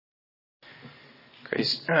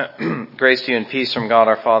Grace to you and peace from God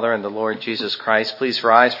our Father and the Lord Jesus Christ. Please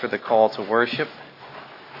rise for the call to worship.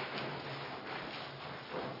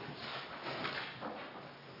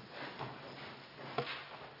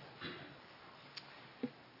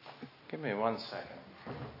 Give me 1 second.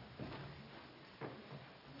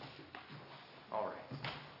 All right.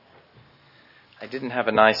 I didn't have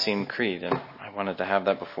a Nicene Creed, and I wanted to have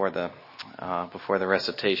that before the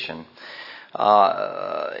recitation.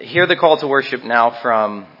 Hear the call to worship now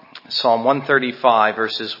from Psalm 135,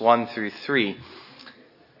 verses 1 through 3.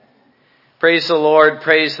 Praise the Lord,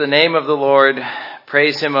 praise the name of the Lord.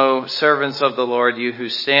 Praise him, O servants of the Lord, you who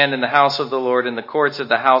stand in the house of the Lord, in the courts of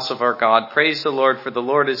the house of our God. Praise the Lord, for the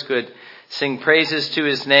Lord is good. Sing praises to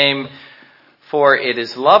his name, for it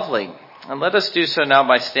is lovely. And let us do so now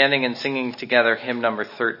by standing and singing together hymn number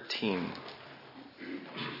 13.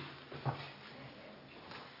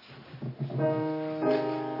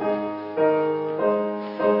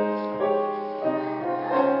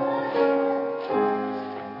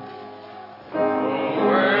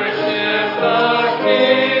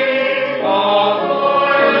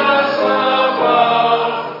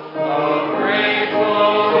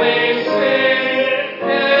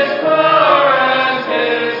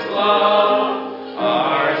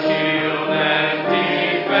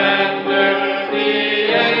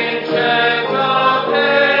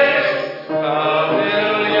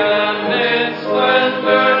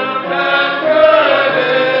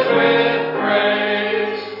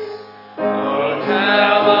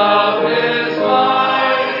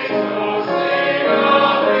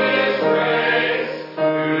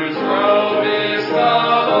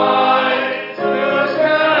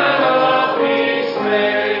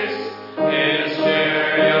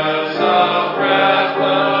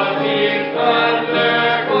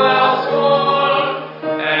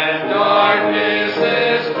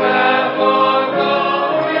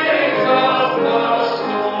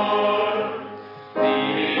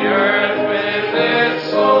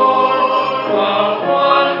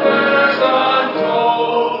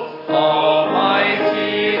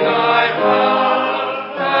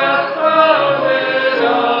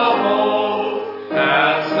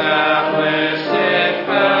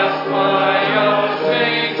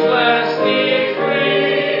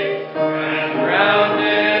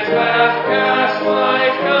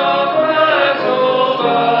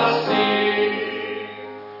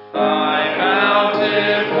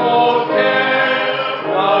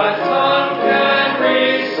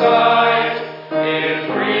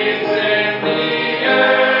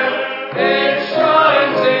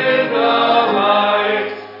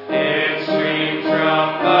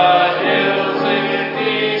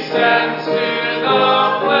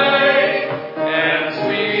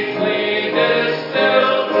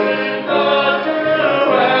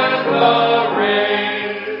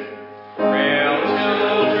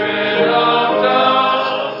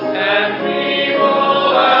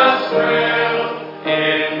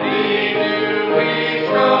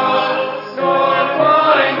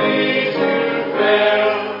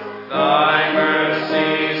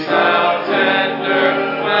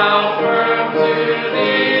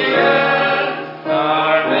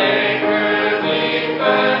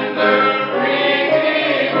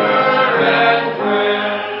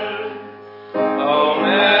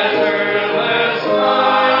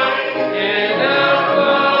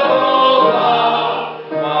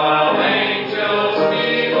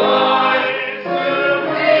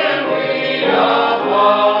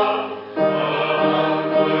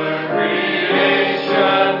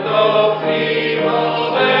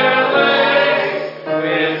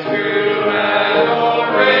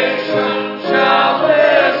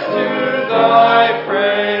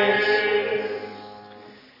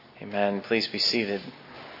 Please be seated.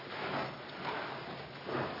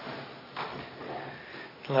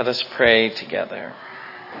 Let us pray together.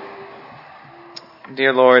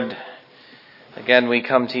 Dear Lord, again we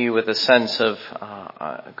come to you with a sense of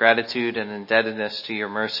gratitude and indebtedness to your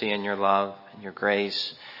mercy and your love and your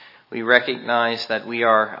grace. We recognize that we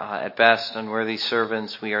are at best unworthy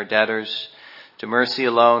servants. We are debtors to mercy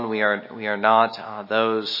alone. We are not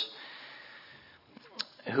those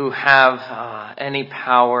who have any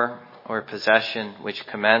power or possession which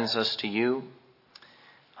commends us to you,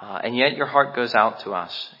 and yet your heart goes out to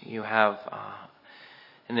us. You have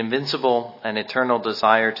an invincible and eternal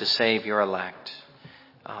desire to save your elect.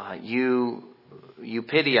 You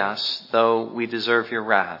pity us, though we deserve your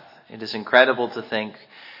wrath. It is incredible to think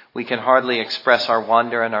we can hardly express our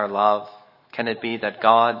wonder and our love. Can it be that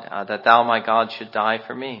that thou, my God, should die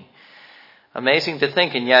for me? Amazing to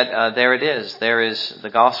think, and yet there it is. There is the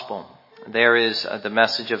gospel. There is the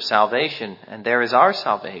message of salvation, and there is our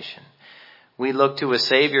salvation. We look to a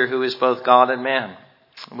Savior who is both God and man.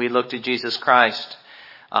 We look to Jesus Christ,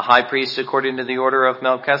 a high priest according to the order of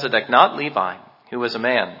Melchizedek, not Levi, who was a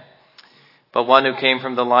man, but one who came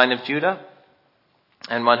from the line of Judah,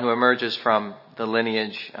 and one who emerges from the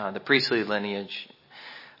lineage, the priestly lineage,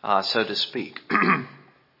 so to speak,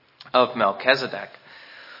 of Melchizedek.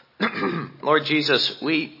 Lord Jesus,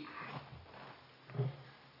 we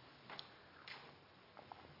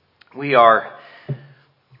are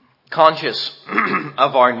conscious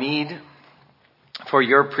of our need for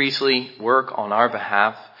your priestly work on our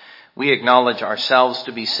behalf. We acknowledge ourselves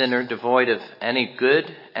to be sinner, devoid of any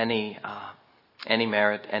good, any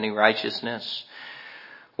merit, any righteousness.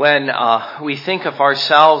 When we think of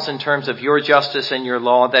ourselves in terms of your justice and your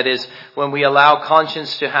law, that is, when we allow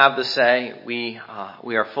conscience to have the say, we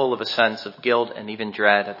are full of a sense of guilt and even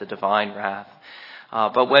dread at the divine wrath.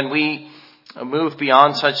 But when we move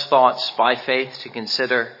beyond such thoughts by faith to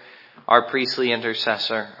consider our priestly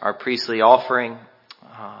intercessor, our priestly offering,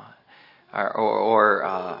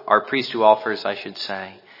 our priest who offers, I should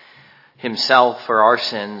say, himself for our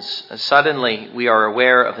sins, suddenly we are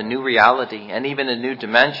aware of a new reality and even a new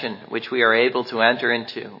dimension which we are able to enter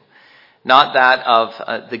into. Not that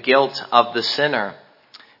of the guilt of the sinner,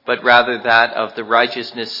 but rather that of the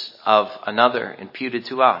righteousness of another imputed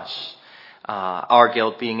to us, our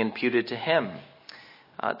guilt being imputed to him.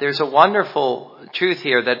 There's a wonderful truth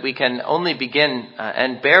here that we can only begin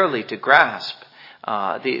and barely to grasp,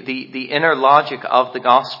 the inner logic of the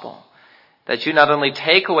gospel. That you not only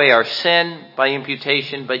take away our sin by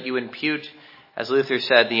imputation, but you impute, as Luther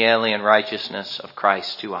said, the alien righteousness of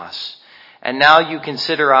Christ to us. And now you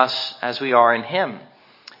consider us as we are in him.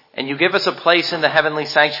 And you give us a place in the heavenly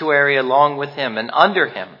sanctuary along with him and under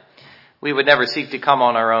him. We would never seek to come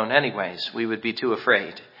on our own anyways. We would be too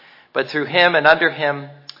afraid. But through him and under him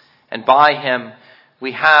and by him,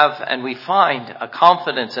 we have and we find a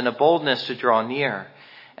confidence and a boldness to draw near.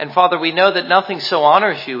 And Father, we know that nothing so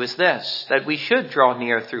honors you as this, that we should draw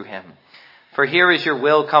near through him. For here is your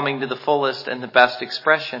will coming to the fullest and the best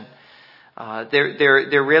expression.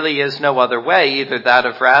 There really is no other way, either that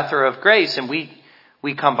of wrath or of grace, and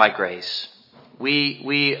we come by grace.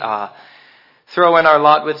 We throw in our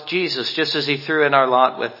lot with Jesus, just as he threw in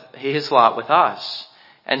his lot with us.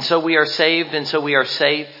 And so we are saved, and so we are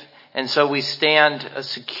safe, and so we stand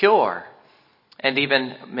secure. And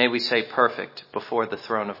even, may we say, perfect before the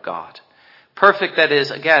throne of God. Perfect, that is,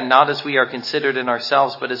 again, not as we are considered in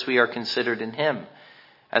ourselves, but as we are considered in him.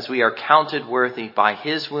 As we are counted worthy by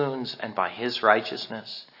his wounds and by his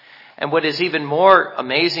righteousness. And what is even more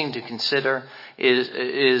amazing to consider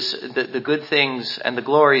is the good things and the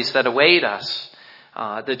glories that await us.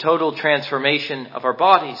 The total transformation of our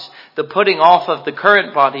bodies. The putting off of the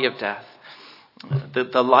current body of death.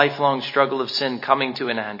 The lifelong struggle of sin coming to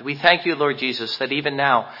an end. We thank you, Lord Jesus, that even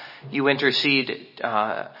now you intercede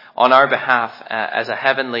on our behalf as a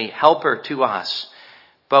heavenly helper to us.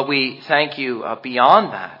 But we thank you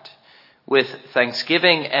beyond that with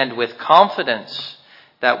thanksgiving and with confidence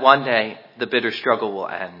that one day the bitter struggle will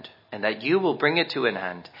end and that you will bring it to an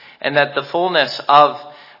end and that the fullness of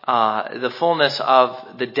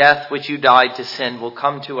the death which you died to sin will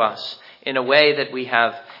come to us in a way that we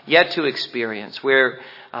have yet to experience, where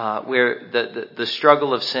the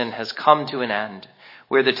struggle of sin has come to an end,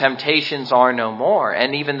 where the temptations are no more,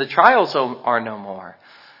 and even the trials are no more,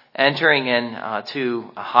 entering in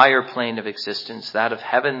to a higher plane of existence, that of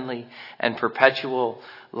heavenly and perpetual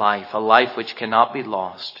life, a life which cannot be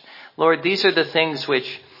lost. Lord, these are the things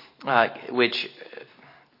which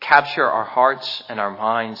capture our hearts and our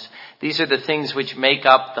minds. These are the things which make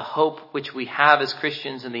up the hope which we have as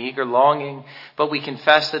Christians and the eager longing. But we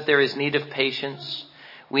confess that there is need of patience.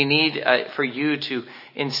 We need for you to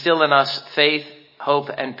instill in us faith, hope,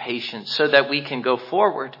 and patience so that we can go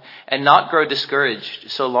forward and not grow discouraged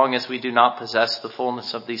so long as we do not possess the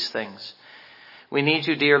fullness of these things. We need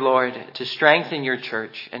you, dear Lord, to strengthen your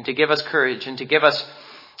church and to give us courage and to give us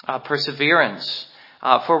perseverance.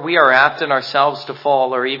 For we are apt in ourselves to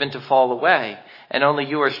fall or even to fall away. And only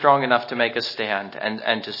you are strong enough to make us stand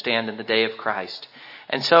and to stand in the day of Christ.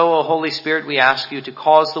 And so, O Holy Spirit, we ask you to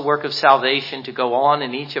cause the work of salvation to go on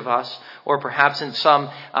in each of us, or perhaps in some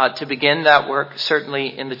to begin that work,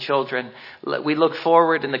 certainly in the children. We look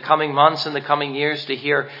forward in the coming months and the coming years to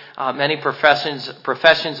hear many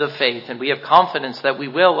professions of faith, and we have confidence that we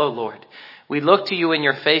will, O Lord. We look to you in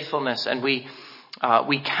your faithfulness, and we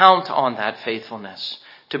count on that faithfulness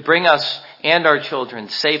to bring us and our children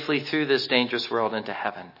safely through this dangerous world into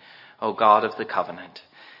heaven, O God of the covenant.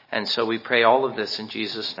 And so we pray all of this in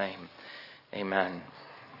Jesus' name. Amen.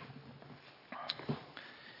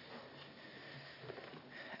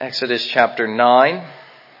 Exodus chapter 9,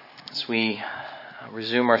 as we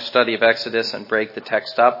resume our study of Exodus and break the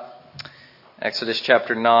text up. Exodus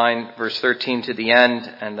chapter 9, verse 13 to the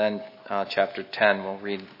end, and then chapter 10 we'll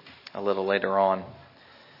read a little later on.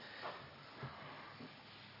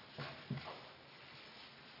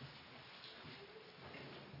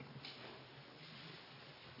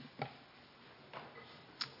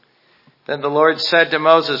 Then the Lord said to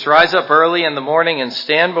Moses, "Rise up early in the morning and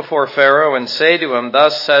stand before Pharaoh and say to him,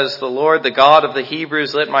 'Thus says the Lord, the God of the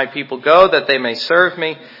Hebrews, let my people go that they may serve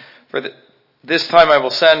me. For this time I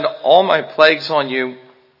will send all my plagues on you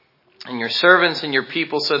and your servants and your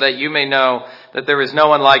people so that you may know that there is no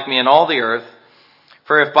one like me in all the earth.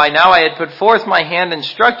 For if by now I had put forth my hand and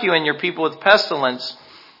struck you and your people with pestilence,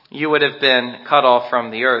 you would have been cut off from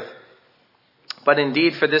the earth. But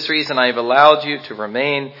indeed, for this reason I have allowed you to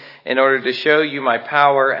remain, in order to show you my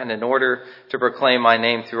power and in order to proclaim my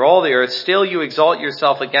name through all the earth. Still you exalt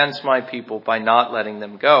yourself against my people by not letting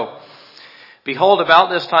them go. Behold,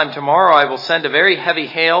 about this time tomorrow I will send a very heavy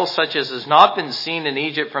hail, such as has not been seen in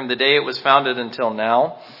Egypt from the day it was founded until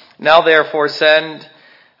now. Now therefore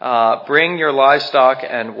bring your livestock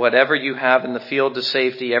and whatever you have in the field to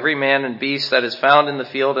safety, every man and beast that is found in the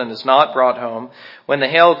field and is not brought home. When the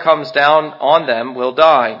hail comes down on them, will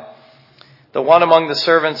die. The one among the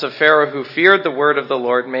servants of Pharaoh who feared the word of the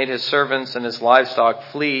Lord made his servants and his livestock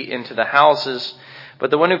flee into the houses.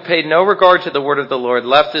 But the one who paid no regard to the word of the Lord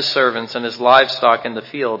left his servants and his livestock in the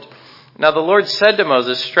field. Now the Lord said to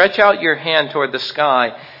Moses, stretch out your hand toward the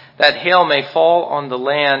sky, that hail may fall on the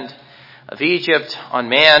land of Egypt, on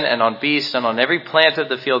man and on beast, and on every plant of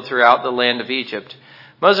the field throughout the land of Egypt.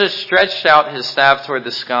 Moses stretched out his staff toward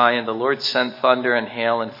the sky, and the Lord sent thunder and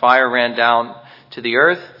hail, and fire ran down to the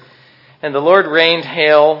earth, and the Lord rained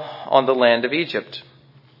hail on the land of Egypt.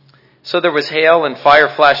 So there was hail and fire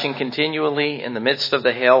flashing continually in the midst of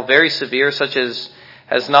the hail, very severe, such as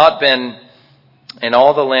has not been in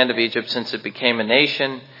all the land of Egypt since it became a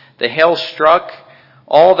nation. The hail struck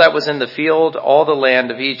all that was in the field, all the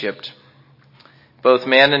land of Egypt, both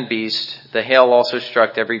man and beast. The hail also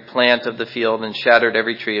struck every plant of the field and shattered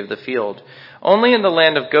every tree of the field. Only in the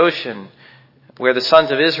land of Goshen, where the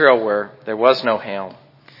sons of Israel were, there was no hail.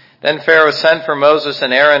 Then Pharaoh sent for Moses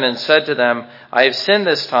and Aaron and said to them, I have sinned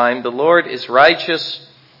this time. The Lord is righteous,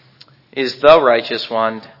 is the righteous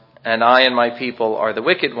one, and I and my people are the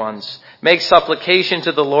wicked ones. Make supplication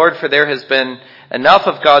to the Lord, for there has been enough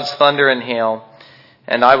of God's thunder and hail,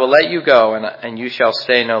 and I will let you go, and you shall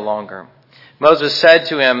stay no longer. Moses said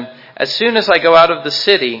to him, as soon as I go out of the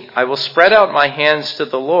city, I will spread out my hands to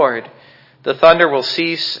the Lord. The thunder will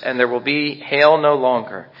cease, and there will be hail no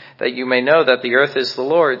longer, that you may know that the earth is the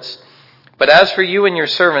Lord's. But as for you and your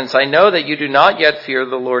servants, I know that you do not yet fear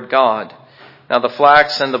the Lord God. Now the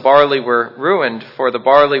flax and the barley were ruined, for the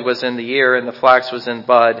barley was in the ear, and the flax was in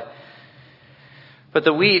bud. But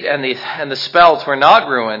the wheat and the spelt were not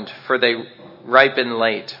ruined, for they ripened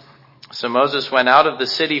late. So Moses went out of the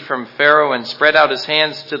city from Pharaoh and spread out his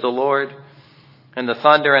hands to the Lord, and the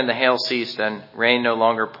thunder and the hail ceased, and rain no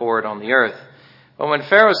longer poured on the earth. But when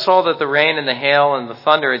Pharaoh saw that the rain and the hail and the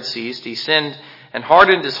thunder had ceased, he sinned and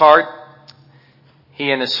hardened his heart,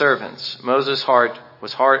 he and his servants. Pharaoh's heart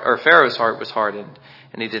was hardened,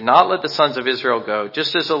 and he did not let the sons of Israel go,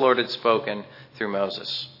 just as the Lord had spoken through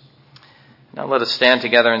Moses. Now let us stand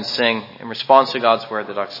together and sing in response to God's word,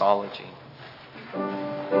 the doxology.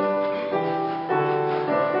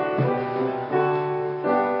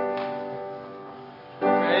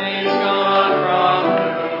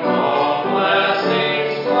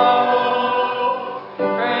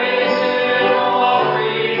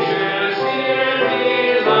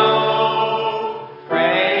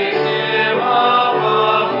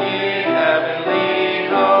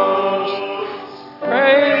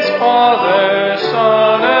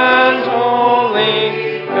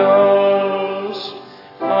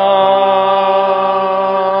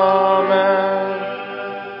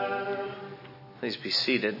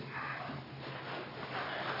 Seated.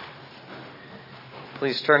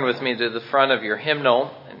 Please turn with me to the front of your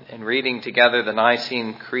hymnal and reading together the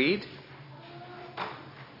Nicene Creed.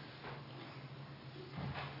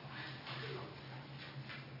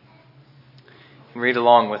 And read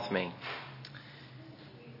along with me.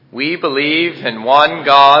 We believe in one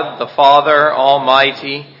God, the Father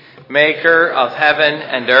Almighty, maker of heaven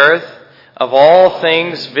and earth, of all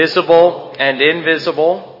things visible and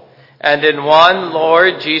invisible, and in one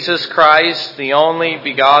Lord Jesus Christ, the only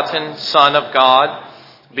begotten Son of God,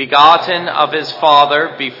 begotten of his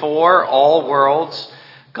Father before all worlds,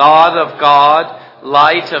 God of God,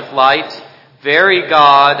 light of light, very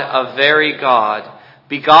God of very God,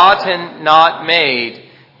 begotten, not made,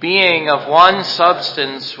 being of one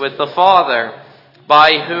substance with the Father,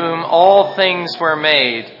 by whom all things were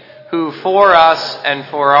made, who for us and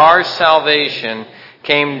for our salvation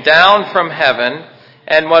came down from heaven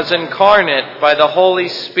and was incarnate by the Holy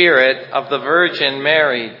Spirit of the Virgin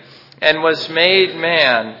Mary, and was made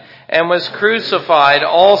man, and was crucified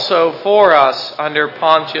also for us under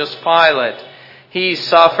Pontius Pilate. He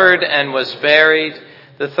suffered and was buried.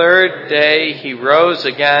 The third day he rose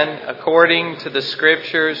again according to the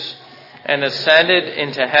Scriptures, and ascended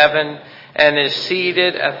into heaven, and is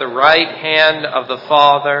seated at the right hand of the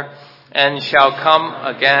Father, and shall come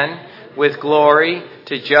again with glory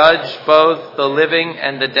to judge both the living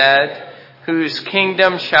and the dead, whose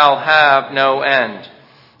kingdom shall have no end.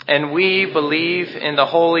 And we believe in the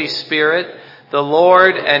Holy Spirit, the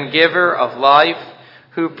Lord and giver of life,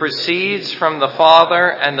 who proceeds from the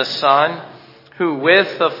Father and the Son, who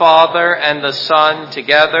with the Father and the Son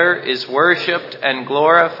together is worshipped and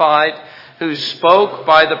glorified, who spoke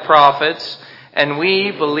by the prophets. And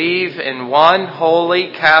we believe in one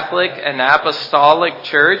holy Catholic and Apostolic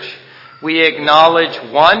Church. We acknowledge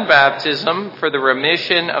one baptism for the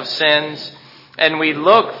remission of sins, and we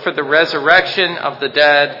look for the resurrection of the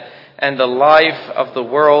dead and the life of the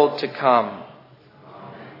world to come.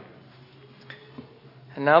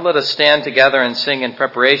 And now let us stand together and sing in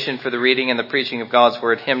preparation for the reading and the preaching of God's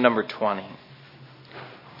Word, hymn number 20.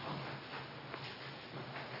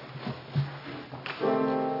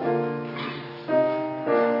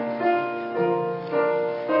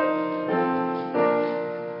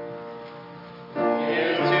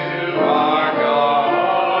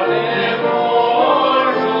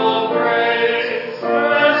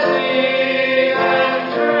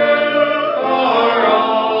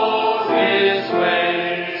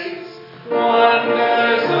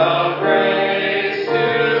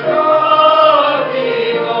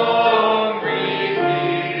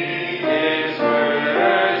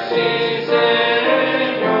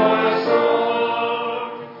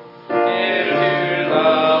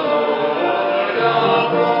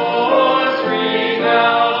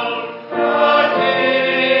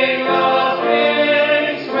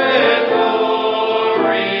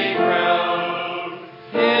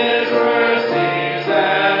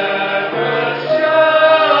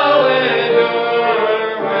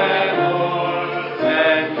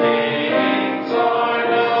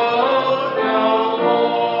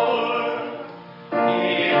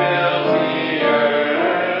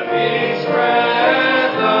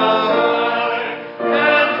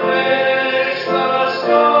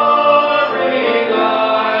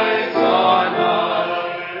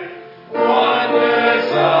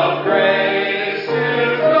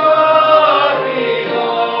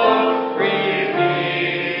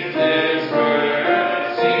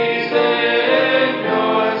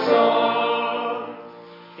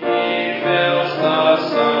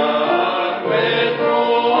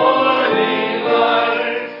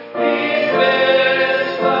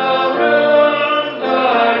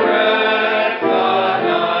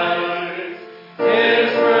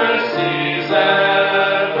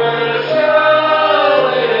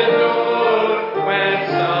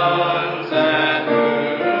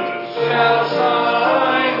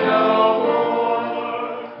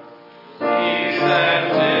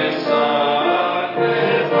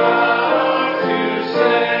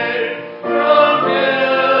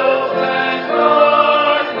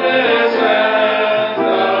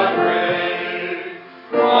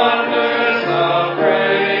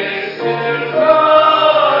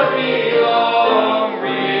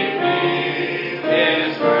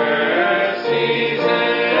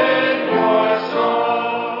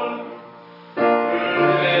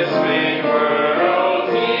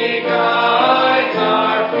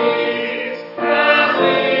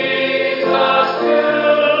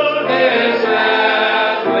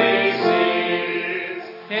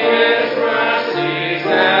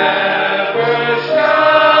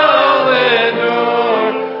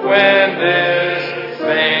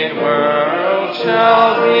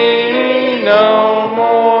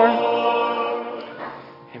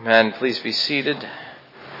 Please be seated.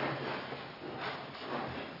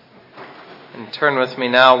 And turn with me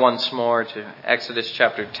now once more to Exodus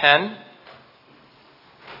chapter 10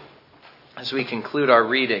 as we conclude our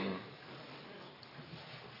reading.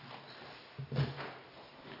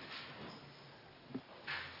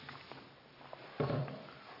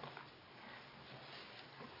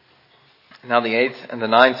 Now the 8th and the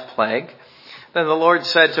 9th plague. Then the Lord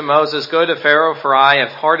said to Moses, "Go to Pharaoh, for I have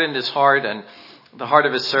hardened his heart and the heart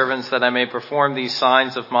of his servants, that I may perform these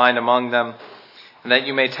signs of mine among them, and that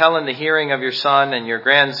you may tell in the hearing of your son and your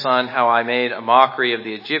grandson how I made a mockery of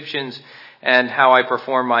the Egyptians and how I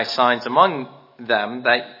perform my signs among them,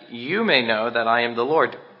 that you may know that I am the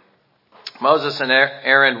Lord." Moses and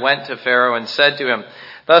Aaron went to Pharaoh and said to him,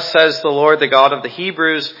 "Thus says the Lord, the God of the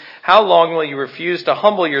Hebrews, how long will you refuse to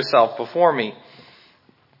humble yourself before me?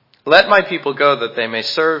 Let my people go that they may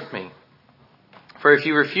serve me. For if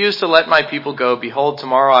you refuse to let my people go, behold,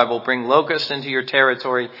 tomorrow I will bring locusts into your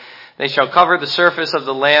territory. They shall cover the surface of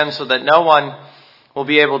the land so that no one will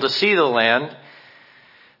be able to see the land.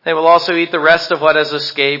 They will also eat the rest of what has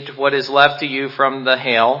escaped, what is left to you from the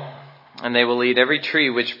hail, and they will eat every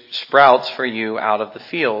tree which sprouts for you out of the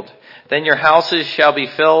field. Then your houses shall be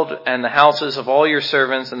filled, and the houses of all your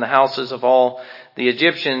servants, and the houses of all the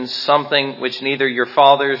Egyptians, something which neither your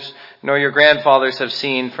fathers nor your grandfathers have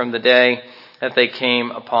seen from the day that they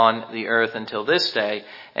came upon the earth until this day."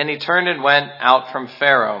 And he turned and went out from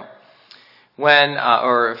Pharaoh.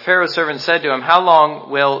 Pharaoh's servant said to him, "How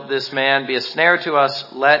long will this man be a snare to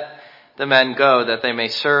us? Let the men go, that they may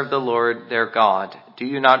serve the Lord their God. Do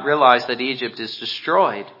you not realize that Egypt is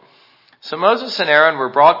destroyed?" So Moses and Aaron were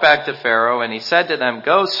brought back to Pharaoh, and he said to them,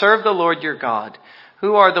 "Go serve the Lord your God.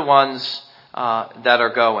 Who are the ones that are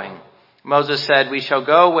going?" Moses said, "We shall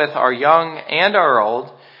go with our young and our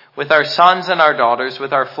old, with our sons and our daughters,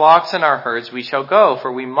 with our flocks and our herds. We shall go,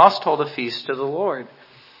 for we must hold a feast to the Lord."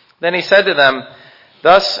 Then he said to them,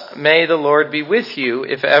 "Thus may the Lord be with you,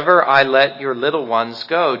 if ever I let your little ones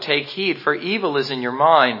go. Take heed, for evil is in your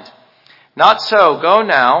mind. Not so, go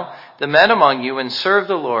now, the men among you, and serve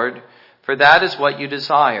the Lord, for that is what you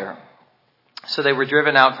desire." So they were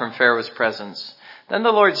driven out from Pharaoh's presence. Then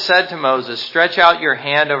the Lord said to Moses, "Stretch out your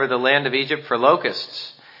hand over the land of Egypt for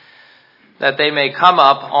locusts, that they may come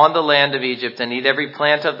up on the land of Egypt and eat every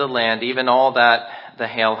plant of the land, even all that the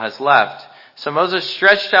hail has left." So Moses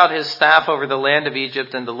stretched out his staff over the land of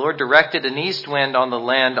Egypt, and the Lord directed an east wind on the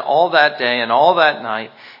land all that day and all that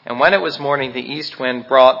night. And when it was morning, the east wind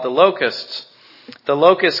brought the locusts. The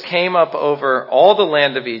locusts came up over all the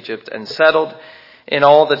land of Egypt and settled in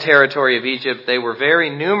all the territory of Egypt. They were very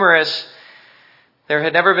numerous. There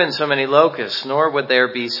had never been so many locusts, nor would there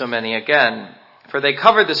be so many again. For they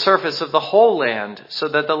covered the surface of the whole land, so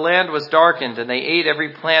that the land was darkened, and they ate every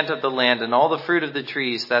plant of the land and all the fruit of the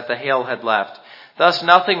trees that the hail had left. Thus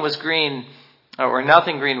nothing green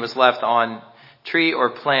was left on tree or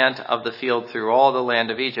plant of the field through all the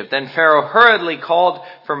land of Egypt. Then Pharaoh hurriedly called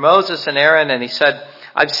for Moses and Aaron, and he said,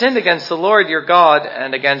 "I've sinned against the Lord your God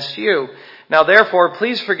and against you. Now therefore,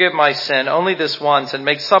 please forgive my sin only this once, and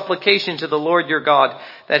make supplication to the Lord your God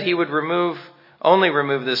that he would only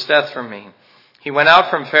remove this death from me." He went out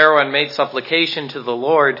from Pharaoh and made supplication to the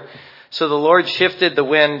Lord. So the Lord shifted the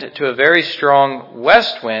wind to a very strong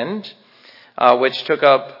west wind, which took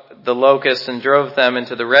up the locusts and drove them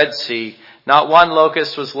into the Red Sea. Not one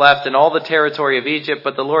locust was left in all the territory of Egypt,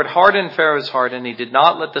 but the Lord hardened Pharaoh's heart, and he did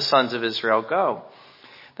not let the sons of Israel go.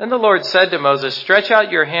 Then the Lord said to Moses, "Stretch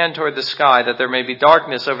out your hand toward the sky, that there may be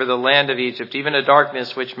darkness over the land of Egypt, even a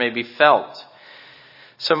darkness which may be felt."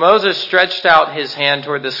 So Moses stretched out his hand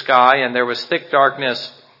toward the sky, and there was thick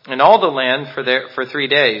darkness in all the land for 3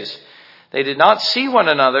 days. They did not see one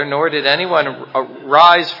another, nor did anyone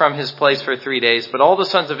rise from his place for 3 days, but all the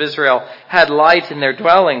sons of Israel had light in their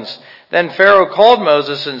dwellings. Then Pharaoh called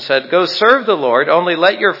Moses and said, "Go serve the Lord, only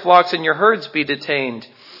let your flocks and your herds be detained.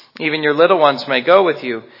 Even your little ones may go with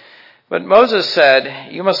you." But Moses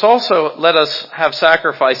said, "You must also let us have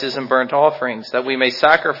sacrifices and burnt offerings, that we may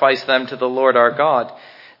sacrifice them to the Lord our God.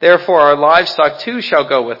 Therefore our livestock too shall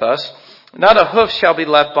go with us. Not a hoof shall be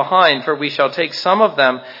left behind, for we shall take some of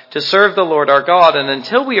them to serve the Lord our God. And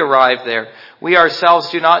until we arrive there, we ourselves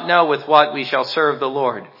do not know with what we shall serve the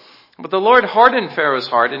Lord." But the Lord hardened Pharaoh's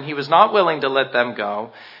heart, and he was not willing to let them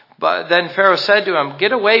go. But then Pharaoh said to him,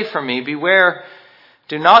 "Get away from me, beware.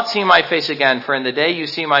 Do not see my face again, for in the day you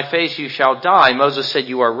see my face you shall die." Moses said,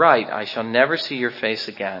 "You are right. I shall never see your face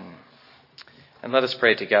again." And let us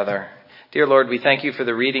pray together. Dear Lord, we thank you for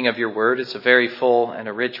the reading of your word. It's a very full and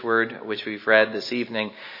a rich word which we've read this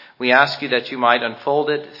evening. We ask you that you might unfold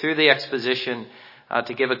it through the exposition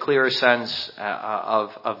to give a clearer sense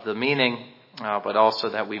of the meaning, but also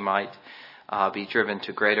that we might be driven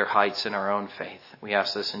to greater heights in our own faith. We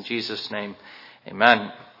ask this in Jesus' name.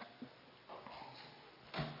 Amen.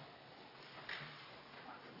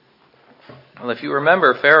 Well, if you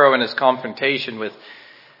remember, Pharaoh and his confrontation with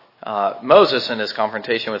Moses and his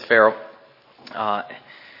confrontation with Pharaoh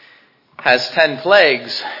has 10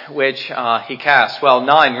 plagues which he cast. Well,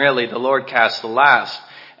 9 really. The Lord cast the last.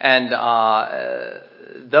 And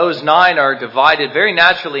those 9 are divided very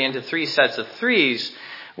naturally into 3 sets of 3s.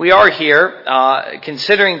 We are here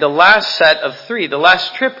considering the last set of 3, the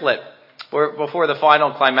last triplet before the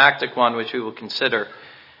final climactic one, which we will consider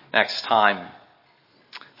next time.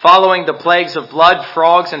 Following the plagues of blood,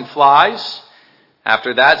 frogs, and flies,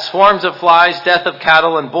 after that, swarms of flies, death of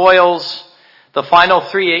cattle, and boils, the final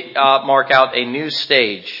three mark out a new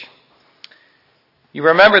stage. You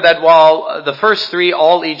remember that while the first three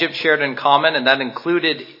all Egypt shared in common, and that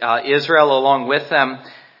included Israel along with them,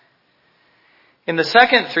 in the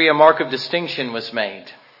second three a mark of distinction was made.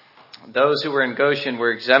 Those who were in Goshen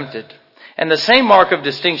were exempted. And the same mark of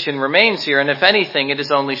distinction remains here, and if anything, it is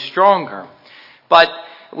only stronger. But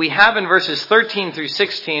we have in verses 13 through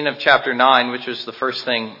 16 of chapter 9, which was the first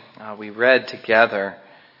thing we read together,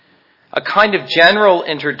 a kind of general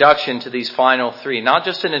introduction to these final three. Not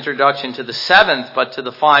just an introduction to the seventh, but to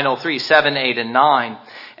the final three, 7, 8, and 9.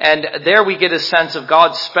 And there we get a sense of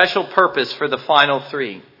God's special purpose for the final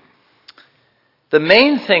three. The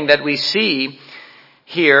main thing that we see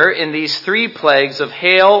here in these three plagues of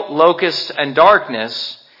hail, locusts, and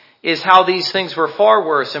darkness is how these things were far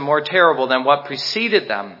worse and more terrible than what preceded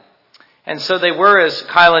them. And so they were, as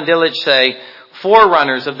Kyle and Dillich say,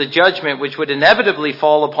 forerunners of the judgment which would inevitably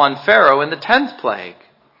fall upon Pharaoh in the 10th plague.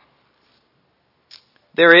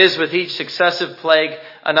 There is with each successive plague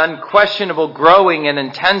an unquestionable growing in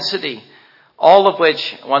intensity, all of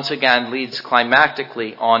which once again leads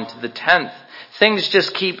climactically on to the 10th. Things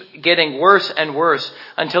just keep getting worse and worse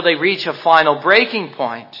until they reach a final breaking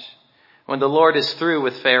point when the Lord is through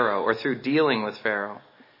with Pharaoh or through dealing with Pharaoh.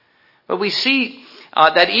 But we see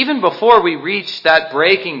that even before we reach that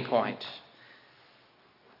breaking point,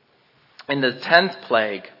 in the 10th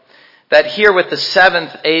plague, that here with the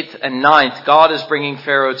 7th, 8th, and 9th, God is bringing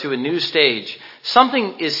Pharaoh to a new stage.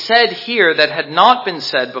 Something is said here that had not been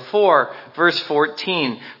said before. Verse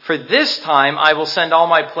 14, "For this time I will send all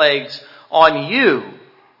my plagues on you."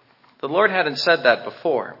 The Lord hadn't said that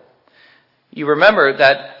before. You remember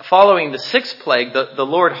that following the 6th plague, the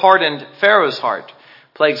Lord hardened Pharaoh's heart.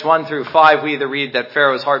 Plagues 1 through 5, we either read that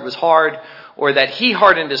Pharaoh's heart was hard or that he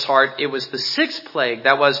hardened his heart. It was the 6th plague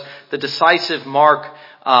that was the decisive mark,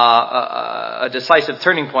 a decisive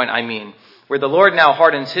turning point, where the Lord now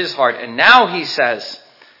hardens his heart. And now he says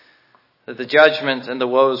that the judgment and the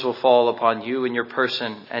woes will fall upon you and your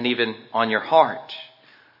person and even on your heart.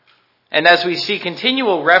 And as we see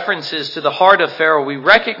continual references to the heart of Pharaoh, we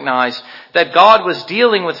recognize that God was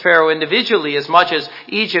dealing with Pharaoh individually as much as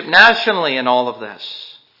Egypt nationally in all of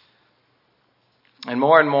this. And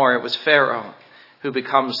more it was Pharaoh who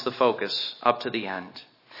becomes the focus up to the end.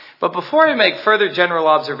 But before I make further general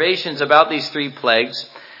observations about these three plagues,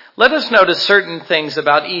 let us notice certain things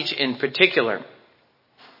about each in particular.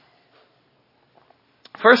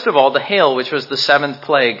 First of all, the hail, which was the 7th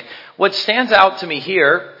plague. What stands out to me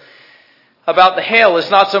here about the hail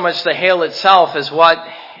is not so much the hail itself as what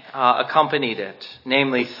accompanied it,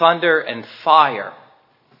 namely thunder and fire,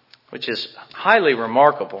 which is highly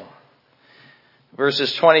remarkable.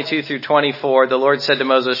 Verses 22 through 24, the Lord said to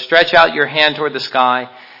Moses, "Stretch out your hand toward the sky,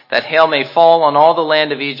 that hail may fall on all the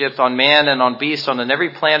land of Egypt, on man and on beast, on every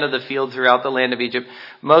plant of the field throughout the land of Egypt."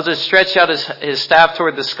 Moses stretched out his staff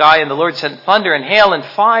toward the sky, and the Lord sent thunder and hail, and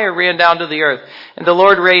fire ran down to the earth. And the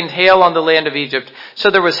Lord rained hail on the land of Egypt. So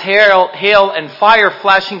there was hail and fire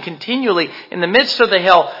flashing continually in the midst of the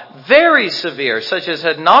hail, very severe, such as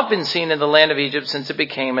had not been seen in the land of Egypt since it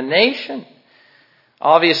became a nation.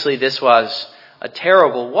 Obviously, this was a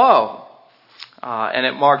terrible woe. And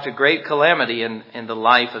it marked a great calamity in the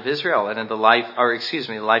life of Israel and in the life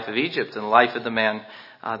of Egypt and the life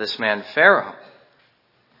of this man Pharaoh.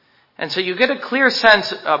 And so you get a clear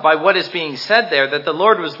sense by what is being said there that the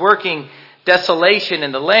Lord was working desolation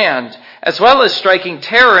in the land as well as striking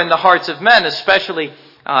terror in the hearts of men, especially,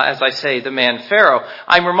 as I say, the man Pharaoh.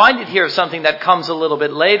 I'm reminded here of something that comes a little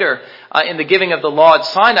bit later in the giving of the law at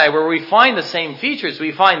Sinai, where we find the same features.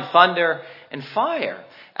 We find thunder and fire.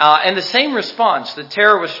 And the same response, the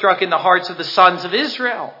terror was struck in the hearts of the sons of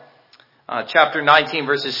Israel. Chapter 19,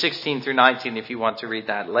 verses 16 through 19, if you want to read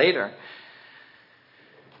that later.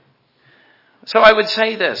 So I would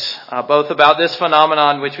say this, both about this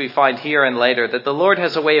phenomenon which we find here and later, that the Lord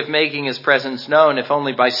has a way of making his presence known, if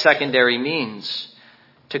only by secondary means.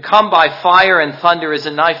 To come by fire and thunder is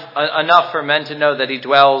enough for men to know that he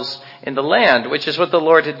dwells in the land, which is what the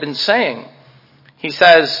Lord had been saying. He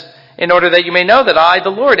says, "In order that you may know that I, the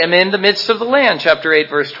Lord, am in the midst of the land," chapter 8,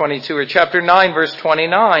 verse 22, or chapter 9, verse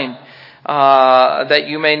 29, that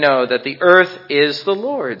you may know that the earth is the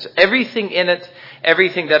Lord's. Everything in it,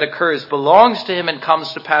 everything that occurs belongs to him and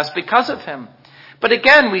comes to pass because of him. But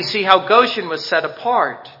again, we see how Goshen was set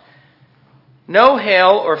apart. No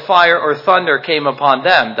hail or fire or thunder came upon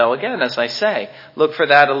them, though again, as I say, look for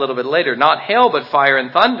that a little bit later. Not hail, but fire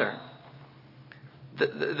and thunder.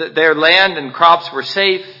 their land and crops were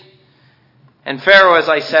safe. And Pharaoh, as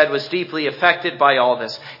I said, was deeply affected by all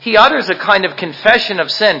this. He utters a kind of confession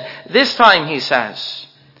of sin. This time he says,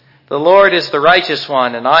 "The Lord is the righteous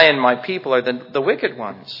one, and I and my people are the wicked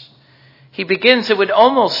ones." He begins, it would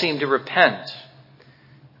almost seem, to repent.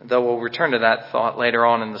 Though we'll return to that thought later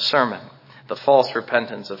on in the sermon. The false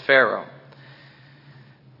repentance of Pharaoh.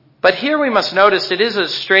 But here we must notice it is a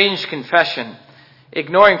strange confession,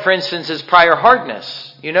 ignoring, for instance, his prior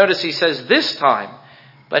hardness. You notice he says this time,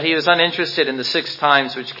 but he was uninterested in the 6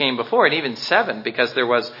 times which came before, and even 7, because there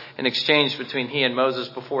was an exchange between he and Moses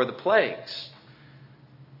before the plagues.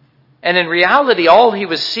 And in reality, all he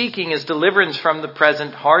was seeking is deliverance from the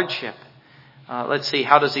present hardship. Let's see,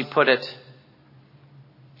 how does he put it?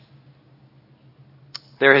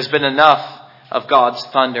 There has been enough of God's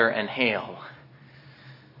thunder and hail.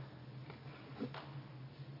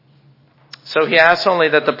 So he asks only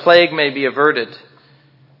that the plague may be averted,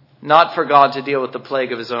 not for God to deal with the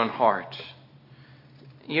plague of his own heart.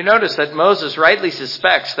 You notice that Moses rightly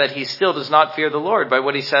suspects that he still does not fear the Lord by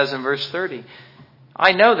what he says in verse 30.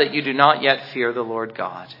 "I know that you do not yet fear the Lord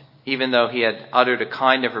God," even though he had uttered a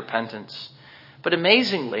kind of repentance. But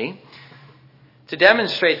amazingly, to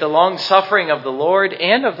demonstrate the long suffering of the Lord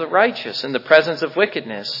and of the righteous in the presence of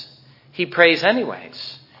wickedness, he prays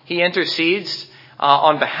anyways. He intercedes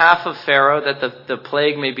on behalf of Pharaoh that the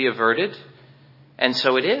plague may be averted, and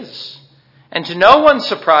so it is. And to no one's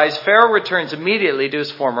surprise, Pharaoh returns immediately to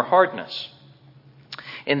his former hardness.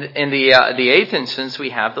 In the 8th instance, we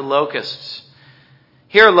have the locusts.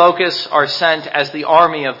 Here, locusts are sent as the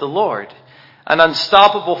army of the Lord, an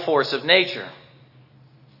unstoppable force of nature.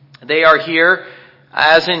 They are here,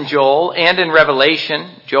 as in Joel and in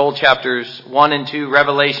Revelation, Joel chapters 1 and 2,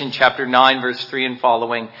 Revelation chapter 9, verse 3 and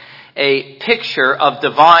following, a picture of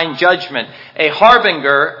divine judgment, a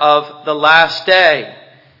harbinger of the last day.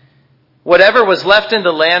 Whatever was left in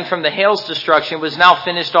the land from the hail's destruction was now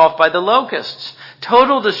finished off by the locusts.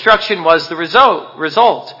 Total destruction was the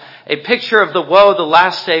result, a picture of the woe the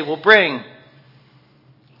last day will bring.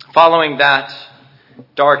 Following that,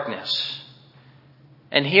 darkness.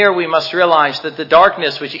 And here we must realize that the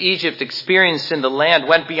darkness which Egypt experienced in the land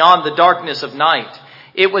went beyond the darkness of night.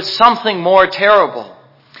 It was something more terrible.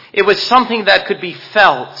 It was something that could be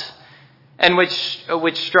felt and which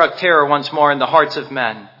struck terror once more in the hearts of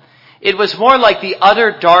men. It was more like the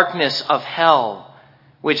utter darkness of hell,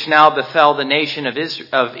 which now befell the nation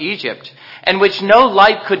of Egypt, and which no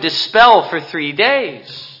light could dispel for 3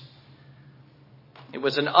 days. It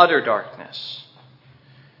was an utter darkness.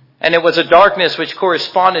 And it was a darkness which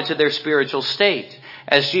corresponded to their spiritual state,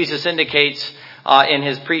 as Jesus indicates in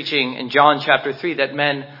his preaching in John chapter 3, that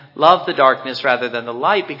men love the darkness rather than the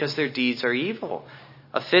light because their deeds are evil.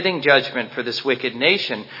 A fitting judgment for this wicked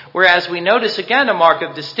nation. Whereas we notice again a mark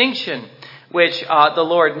of distinction which the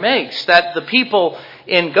Lord makes, that the people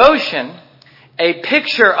in Goshen, a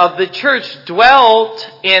picture of the church,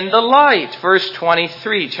 dwelt in the light. Verse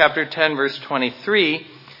 23, chapter 10, verse 23.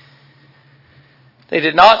 They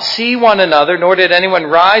did not see one another, nor did anyone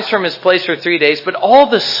rise from his place for 3 days, but all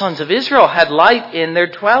the sons of Israel had light in their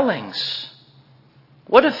dwellings.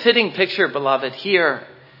 What a fitting picture, beloved, here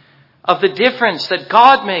of the difference that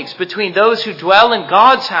God makes between those who dwell in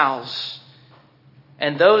God's house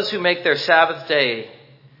and those who make their Sabbath day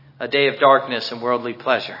a day of darkness and worldly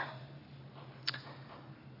pleasure.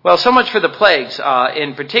 Well, so much for the plagues.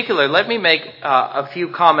 In particular, let me make a few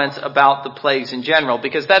comments about the plagues in general,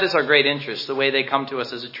 because that is our great interest, the way they come to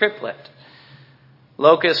us as a triplet.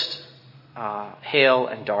 Locust, hail,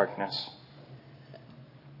 and darkness.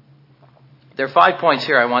 There are 5 points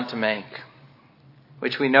here I want to make,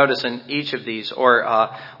 which we notice in each of these, or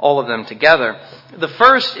all of them together. The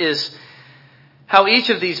first is how each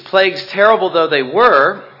of these plagues, terrible though they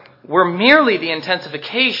were merely the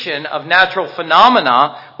intensification of natural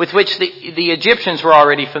phenomena with which the Egyptians were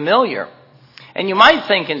already familiar. And you might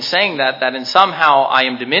think in saying that in somehow I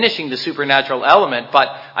am diminishing the supernatural element, but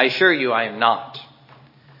I assure you I am not.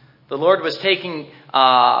 The Lord was taking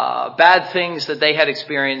bad things that they had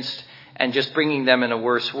experienced and just bringing them in a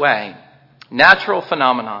worse way. Natural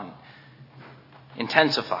phenomenon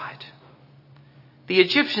intensified. The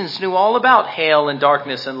Egyptians knew all about hail and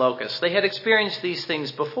darkness and locusts. They had experienced these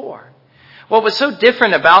things before. What was so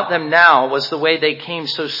different about them now was the way they came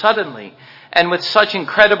so suddenly and with such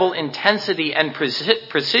incredible intensity and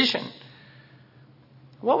precision.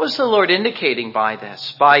 What was the Lord indicating by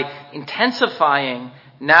this? By intensifying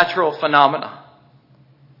natural phenomena.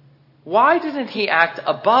 Why didn't he act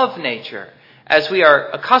above nature as we are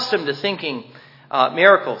accustomed to thinking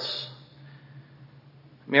miracles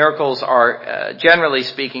Miracles are, generally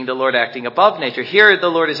speaking, the Lord acting above nature. Here, the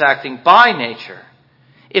Lord is acting by nature.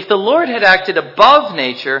 If the Lord had acted above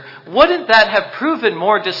nature, wouldn't that have proven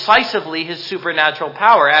more decisively his supernatural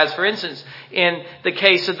power, as, for instance, in the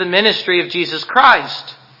case of the ministry of Jesus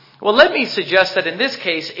Christ? Well, let me suggest that in this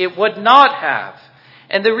case, it would not have.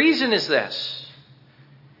 And the reason is this.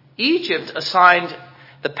 Egypt assigned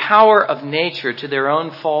the power of nature to their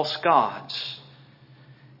own false gods.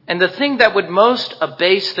 And the thing that would most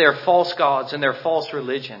abase their false gods and their false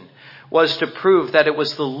religion was to prove that it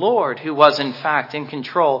was the Lord who was in fact in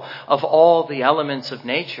control of all the elements of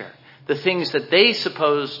nature, the things that they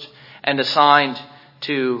supposed and assigned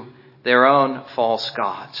to their own false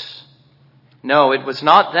gods. No, it was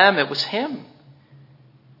not them, it was him.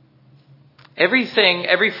 Everything,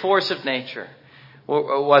 every force of nature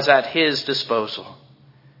was at his disposal.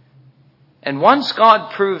 And once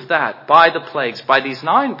God proved that by the plagues, by these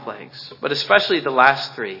 9 plagues, but especially the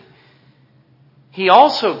last 3, he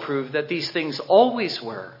also proved that these things always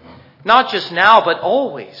were, not just now, but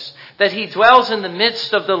always, that he dwells in the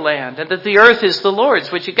midst of the land and that the earth is the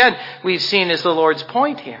Lord's, which again, we've seen is the Lord's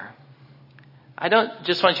point here. I don't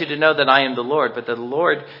just want you to know that I am the Lord, but that the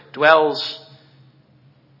Lord dwells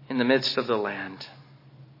in the midst of the land.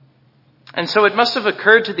 And so it must have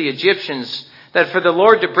occurred to the Egyptians that for the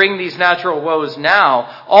Lord to bring these natural woes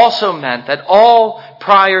now also meant that all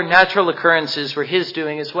prior natural occurrences were his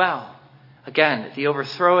doing as well. Again, the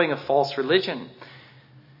overthrowing of false religion.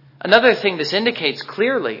 Another thing this indicates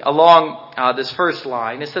clearly along this first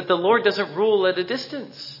line is that the Lord doesn't rule at a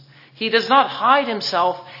distance. He does not hide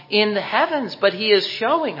himself in the heavens, but he is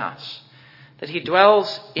showing us that he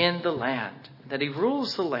dwells in the land, that he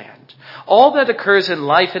rules the land. All that occurs in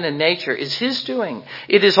life and in nature is his doing.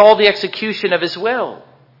 It is all the execution of his will.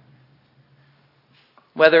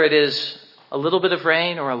 Whether it is a little bit of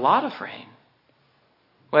rain or a lot of rain.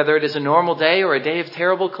 Whether it is a normal day or a day of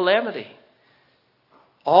terrible calamity.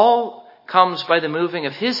 All comes by the moving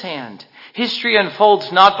of his hand. History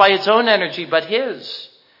unfolds not by its own energy, but his.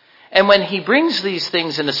 And when he brings these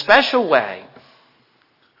things in a special way,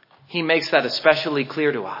 he makes that especially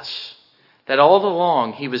clear to us. That all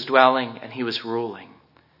along he was dwelling and he was ruling.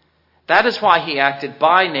 That is why he acted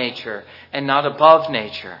by nature and not above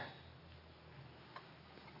nature.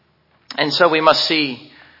 And so we must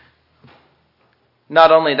see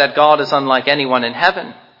not only that God is unlike anyone in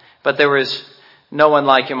heaven, but there is no one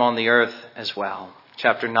like him on the earth as well.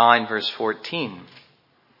 Chapter 9, verse 14.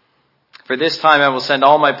 For this time I will send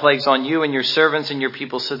all my plagues on you and your servants and your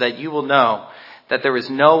people so that you will know that there is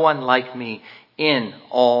no one like me in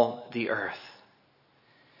all the earth.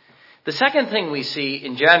 The second thing we see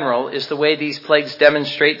in general is the way these plagues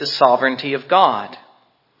demonstrate the sovereignty of God.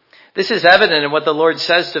 This is evident in what the Lord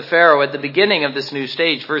says to Pharaoh at the beginning of this new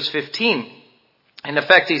stage, verse 15. In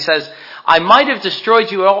effect, he says, I might have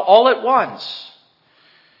destroyed you all at once.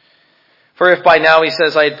 For if by now, he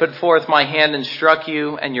says, I had put forth my hand and struck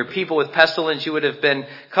you and your people with pestilence, you would have been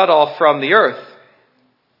cut off from the earth.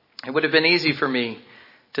 It would have been easy for me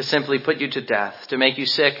to simply put you to death, to make you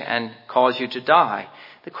sick and cause you to die.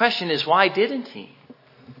 The question is, why didn't he?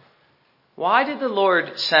 Why did the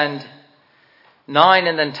Lord send 9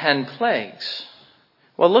 and then 10 plagues?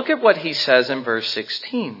 Well, look at what he says in verse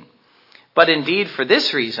 16. But indeed, for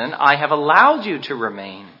this reason, I have allowed you to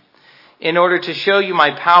remain, in order to show you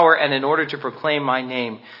my power and in order to proclaim my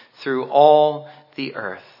name through all the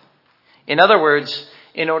earth. In other words,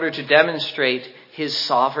 in order to demonstrate his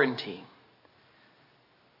sovereignty.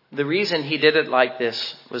 The reason he did it like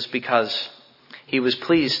this was because he was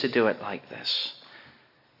pleased to do it like this.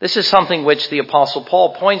 This is something which the Apostle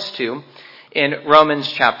Paul points to in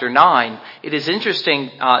Romans chapter 9. It is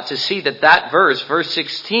interesting to see that verse, verse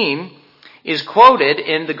 16, is quoted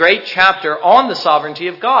in the great chapter on the sovereignty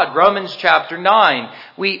of God, Romans chapter 9.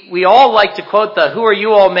 We all like to quote the, who are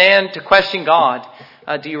you, all man, to question God.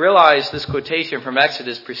 Do you realize this quotation from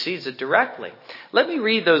Exodus precedes it directly? Let me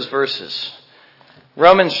read those verses.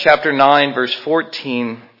 Romans chapter 9, verse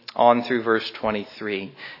 14 on through verse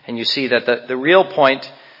 23. And you see that the real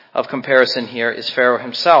point of comparison here is Pharaoh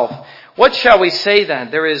himself. What shall we say then?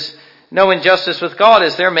 There is no injustice with God,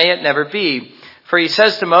 as there may it never be. For he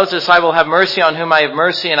says to Moses, I will have mercy on whom I have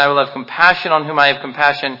mercy, and I will have compassion on whom I have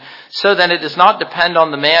compassion. So then it does not depend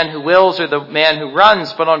on the man who wills or the man who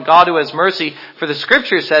runs, but on God who has mercy. For the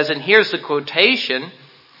scripture says, and here's the quotation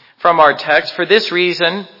from our text, for this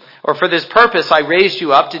reason, or for this purpose, I raised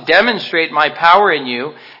you up to demonstrate my power in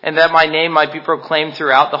you, and that my name might be proclaimed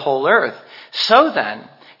throughout the whole earth. So then,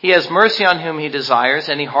 he has mercy on whom he desires,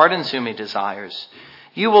 and he hardens whom he desires.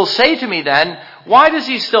 You will say to me then, why does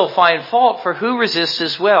he still find fault? For who resists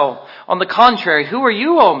his will? On the contrary, who are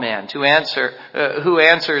you, O man, who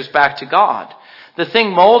answers back to God? The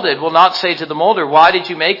thing molded will not say to the molder, why did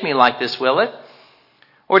you make me like this, will it?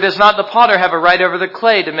 Or does not the potter have a right over the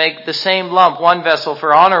clay to make the same lump one vessel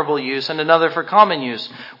for honorable use and another for common use?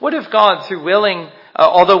 What if God,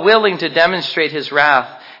 although willing to demonstrate his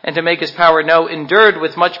wrath and to make his power known, endured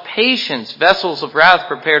with much patience vessels of wrath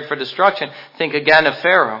prepared for destruction? Think again of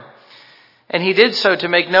Pharaoh. And he did so to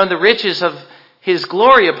make known the riches of his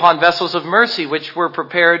glory upon vessels of mercy, which were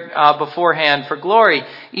prepared beforehand for glory,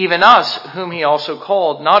 even us, whom he also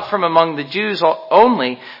called, not from among the Jews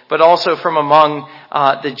only, but also from among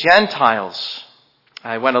the Gentiles.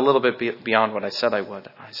 I went a little bit beyond what I said I would.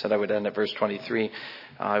 I said I would end at verse 23.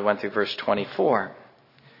 I went through verse 24.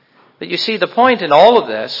 But you see, the point in all of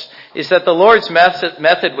this is that the Lord's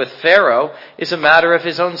method with Pharaoh is a matter of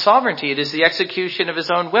his own sovereignty. It is the execution of his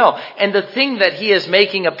own will. And the thing that he is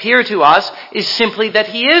making appear to us is simply that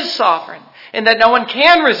he is sovereign and that no one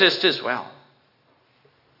can resist his will.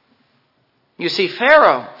 You see,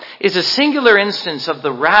 Pharaoh is a singular instance of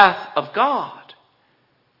the wrath of God.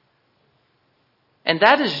 And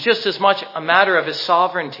that is just as much a matter of his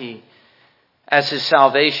sovereignty as his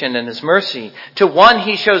salvation and his mercy. To one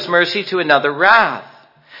he shows mercy, to another wrath.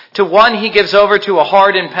 To one he gives over to a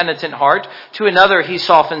hard and penitent heart, to another he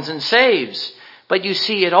softens and saves. But you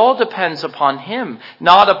see, it all depends upon him,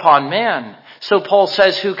 not upon man. So Paul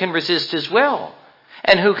says, who can resist his will?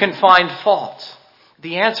 And who can find fault?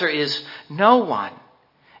 The answer is no one.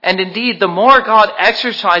 And indeed, the more God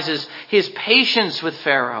exercises his patience with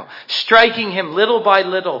Pharaoh, striking him little by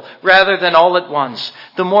little rather than all at once,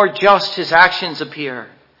 the more just his actions appear.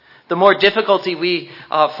 The more difficulty we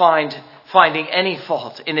find finding any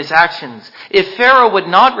fault in his actions. If Pharaoh would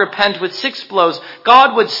not repent with 6 blows,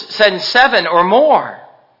 God would send 7 or more.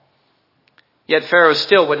 Yet Pharaoh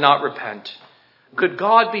still would not repent. Could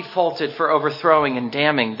God be faulted for overthrowing and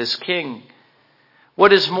damning this king?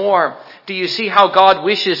 What is more, do you see how God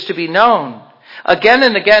wishes to be known? Again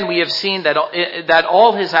and again we have seen that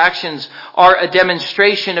all his actions are a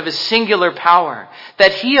demonstration of his singular power,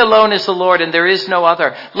 that he alone is the Lord and there is no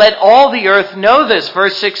other. Let all the earth know this,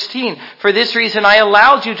 verse 16. For this reason I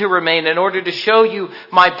allowed you to remain, in order to show you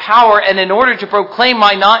my power and in order to proclaim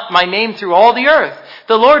my name through all the earth.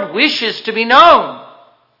 The Lord wishes to be known.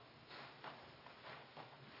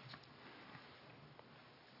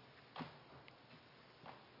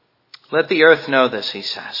 Let the earth know this, he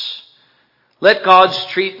says. Let God's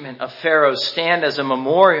treatment of Pharaoh stand as a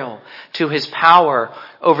memorial to his power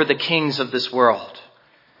over the kings of this world.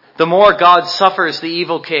 The more God suffers the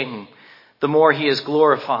evil king, the more he is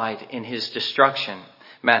glorified in his destruction.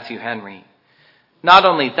 Matthew Henry. Not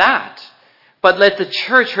only that, but let the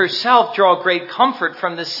church herself draw great comfort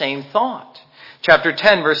from the same thought. Chapter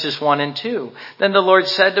 10, verses 1 and 2. Then the Lord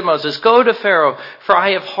said to Moses, go to Pharaoh, for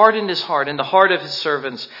I have hardened his heart and the heart of his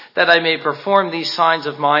servants, that I may perform these signs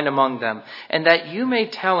of mine among them, and that you may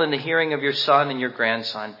tell in the hearing of your son and your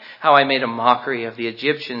grandson how I made a mockery of the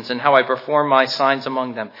Egyptians and how I performed my signs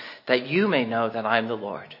among them, that you may know that I am the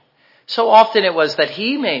Lord. So often it was that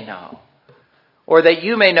he may know, or that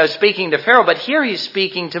you may know, speaking to Pharaoh, but here he's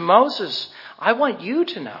speaking to Moses. I want you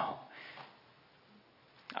to know.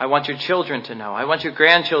 I want your children to know. I want your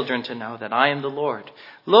grandchildren to know that I am the Lord.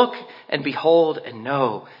 Look and behold and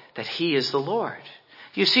know that he is the Lord.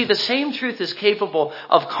 You see, the same truth is capable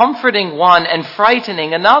of comforting one and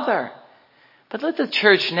frightening another. But let the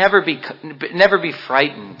church never be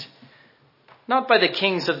frightened. Not by the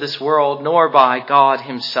kings of this world, nor by God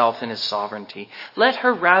himself in his sovereignty. Let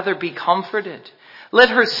her rather be comforted. Let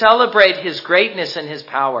her celebrate his greatness and his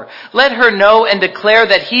power. Let her know and declare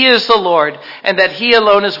that he is the Lord and that he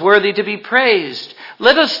alone is worthy to be praised.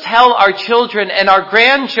 Let us tell our children and our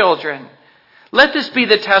grandchildren. Let this be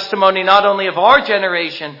the testimony not only of our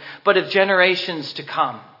generation, but of generations to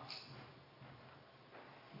come.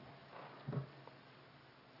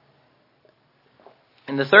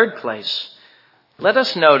 In the third place, let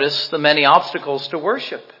us notice the many obstacles to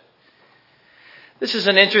worship. This is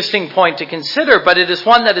an interesting point to consider, but it is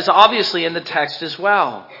one that is obviously in the text as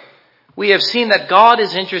well. We have seen that God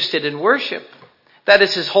is interested in worship. That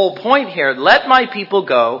is his whole point here. Let my people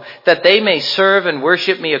go, that they may serve and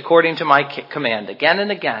worship me according to my command. Again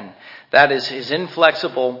and again, that is his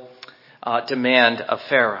inflexible demand of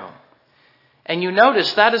Pharaoh. And you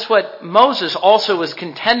notice that is what Moses also was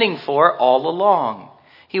contending for all along.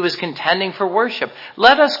 He was contending for worship.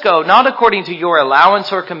 Let us go, not according to your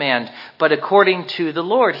allowance or command, but according to the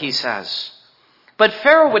Lord, he says. But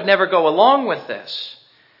Pharaoh would never go along with this.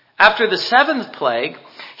 After the 7th plague,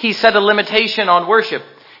 He set a limitation on worship.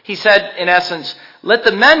 He said, in essence, let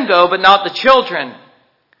the men go, but not the children.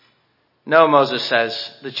 No, Moses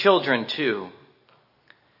says, the children too.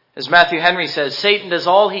 As Matthew Henry says, Satan does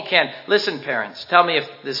all he can. Listen, parents, tell me if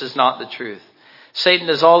this is not the truth. Satan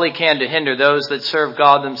does all he can to hinder those that serve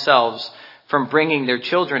God themselves from bringing their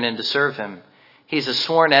children in to serve him. He's a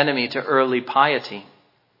sworn enemy to early piety.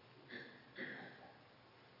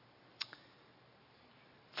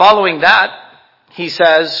 Following that, he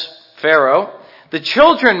says, Pharaoh, the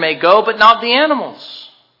children may go, but not the animals.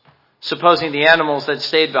 Supposing the animals that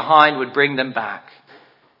stayed behind would bring them back.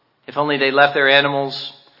 If only they left their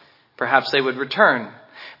animals, perhaps they would return.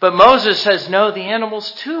 But Moses says, no, the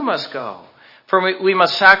animals too must go. For we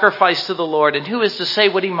must sacrifice to the Lord. And who is to say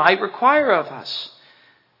what he might require of us?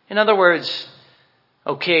 In other words,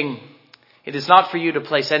 O king, it is not for you to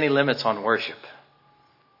place any limits on worship.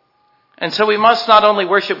 And so we must not only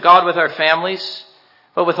worship God with our families,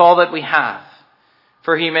 but with all that we have.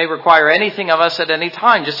 For he may require anything of us at any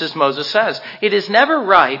time, just as Moses says. It is never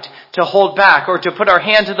right to hold back or to put our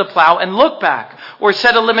hand to the plow and look back or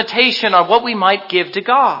set a limitation on what we might give to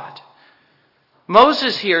God.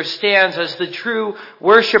 Moses here stands as the true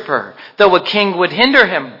worshiper, though a king would hinder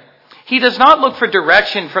him. He does not look for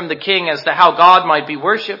direction from the king as to how God might be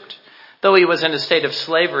worshipped. Though he was in a state of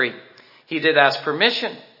slavery, he did ask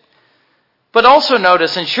permission. But also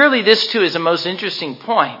notice, and surely this too is a most interesting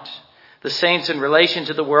point, the saints in relation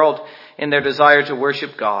to the world in their desire to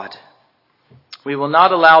worship God. We will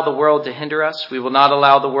not allow the world to hinder us. We will not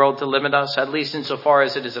allow the world to limit us, at least insofar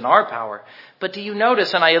as it is in our power. But do you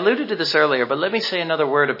notice, and I alluded to this earlier, but let me say another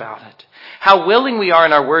word about it, how willing we are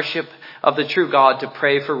in our worship of the true God to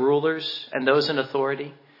pray for rulers and those in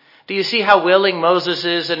authority? Do you see how willing Moses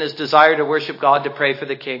is in his desire to worship God to pray for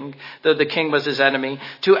the king, though the king was his enemy,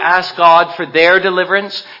 to ask God for their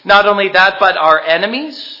deliverance? Not only that, but our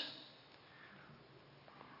enemies?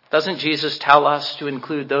 Doesn't Jesus tell us to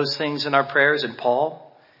include those things in our prayers, and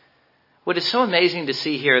Paul? What is so amazing to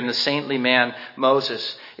see here in the saintly man,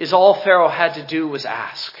 Moses, is all Pharaoh had to do was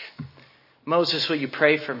ask, Moses, will you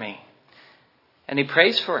pray for me? And he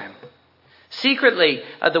prays for him. Secretly,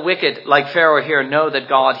 the wicked, like Pharaoh here, know that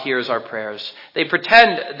God hears our prayers. They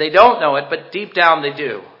pretend they don't know it, but deep down they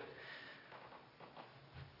do.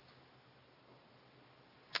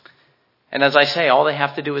 And as I say, all they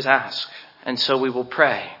have to do is ask. And so we will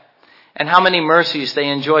pray. And how many mercies they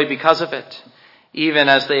enjoy because of it, even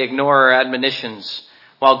as they ignore our admonitions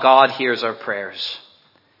while God hears our prayers.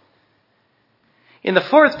 In the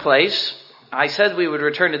fourth place, I said we would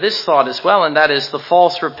return to this thought as well, and that is the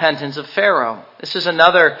false repentance of Pharaoh. This is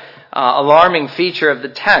another alarming feature of the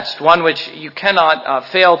text, one which you cannot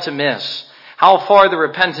fail to miss. How far the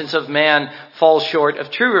repentance of man falls short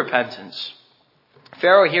of true repentance.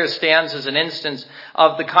 Pharaoh here stands as an instance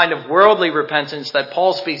of the kind of worldly repentance that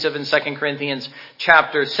Paul speaks of in 2 Corinthians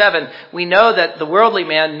chapter 7. We know that the worldly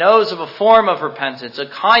man knows of a form of repentance, a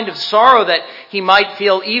kind of sorrow that he might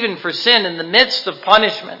feel even for sin in the midst of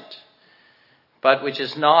punishment, but which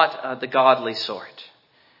is not the godly sort.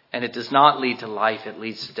 And it does not lead to life, it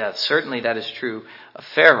leads to death. Certainly that is true of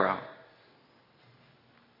Pharaoh.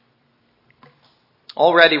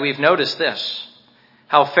 Already we've noticed this,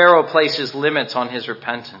 how Pharaoh places limits on his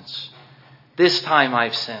repentance. This time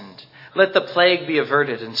I've sinned. Let the plague be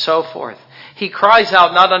averted, and so forth. He cries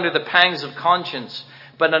out not under the pangs of conscience,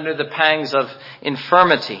 but under the pangs of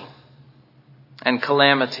infirmity and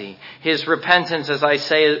calamity. His repentance, as I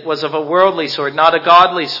say, was of a worldly sort, not a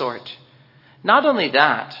godly sort. Not only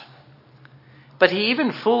that, but he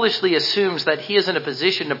even foolishly assumes that he is in a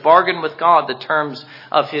position to bargain with God the terms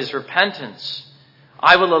of his repentance.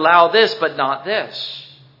 I will allow this, but not this.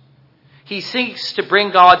 He seeks to bring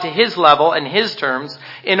God to his level and his terms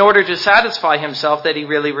in order to satisfy himself that he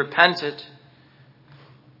really repented.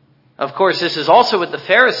 Of course, this is also what the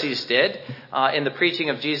Pharisees did. In the preaching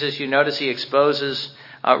of Jesus, you notice he exposes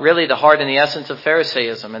really the heart and the essence of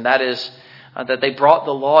Pharisaism, and that is that they brought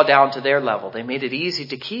the law down to their level. They made it easy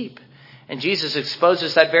to keep. And Jesus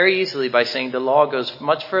exposes that very easily by saying the law goes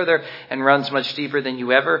much further and runs much deeper than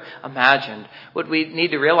you ever imagined. What we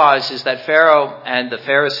need to realize is that Pharaoh and the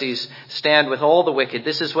Pharisees stand with all the wicked.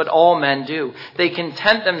 This is what all men do. They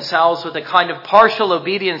content themselves with a kind of partial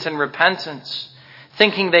obedience and repentance,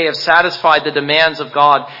 thinking they have satisfied the demands of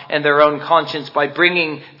God and their own conscience by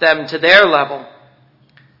bringing them to their level.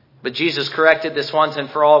 But Jesus corrected this once and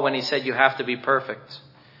for all when he said, you have to be perfect.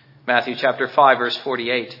 Matthew chapter 5, verse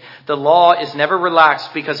 48. The law is never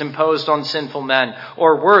relaxed because imposed on sinful men,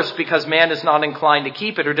 or worse, because man is not inclined to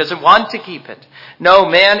keep it or doesn't want to keep it. No,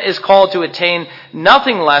 man is called to attain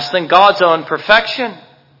nothing less than God's own perfection.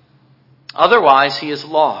 Otherwise, he is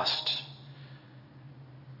lost.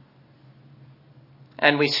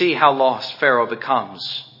 And we see how lost Pharaoh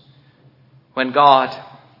becomes when God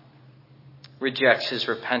rejects his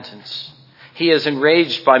repentance. He is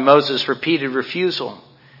enraged by Moses' repeated refusal.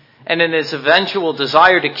 And in his eventual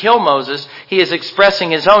desire to kill Moses, he is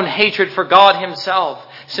expressing his own hatred for God himself,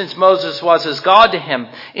 since Moses was as God to him.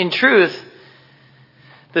 In truth,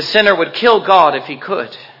 the sinner would kill God if he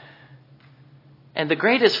could. And the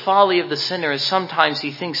greatest folly of the sinner is sometimes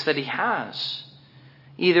he thinks that he has,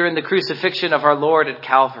 either in the crucifixion of our Lord at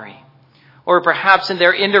Calvary, or perhaps in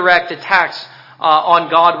their indirect attacks on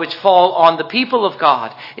God which fall on the people of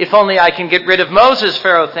God. If only I can get rid of Moses,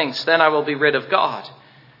 Pharaoh thinks, then I will be rid of God.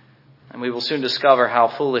 And we will soon discover how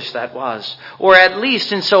foolish that was. Or at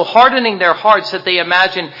least in so hardening their hearts that they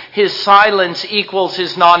imagine his silence equals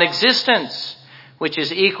his non-existence, which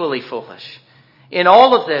is equally foolish. In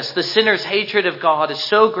all of this, the sinner's hatred of God is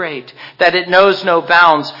so great that it knows no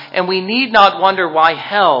bounds, and we need not wonder why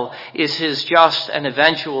hell is his just and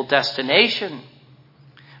eventual destination.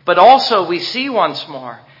 But also we see once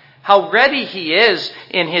more how ready he is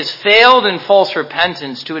in his failed and false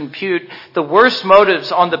repentance to impute the worst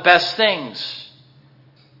motives on the best things.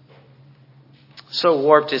 So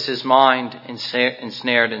warped is his mind,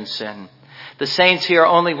 ensnared in sin. The saints here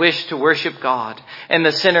only wish to worship God. And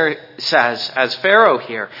the sinner says, as Pharaoh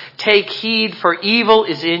here, take heed, for evil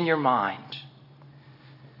is in your mind.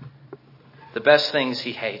 The best things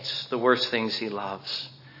he hates, the worst things he loves.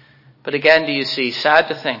 But again, do you see, sad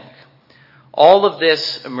to think, all of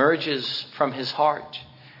this emerges from his heart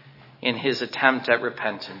in his attempt at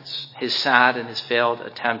repentance, his sad and his failed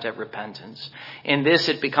attempt at repentance. In this,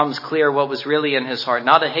 it becomes clear what was really in his heart,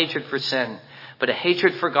 not a hatred for sin, but a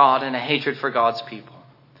hatred for God and a hatred for God's people.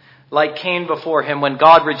 Like Cain before him, when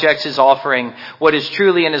God rejects his offering, what is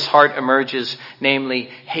truly in his heart emerges, namely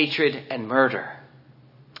hatred and murder.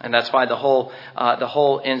 And that's why the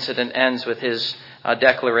whole incident ends with his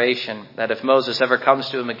declaration that if Moses ever comes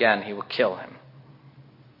to him again, he will kill him.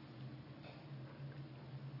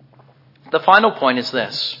 The final point is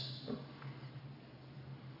this.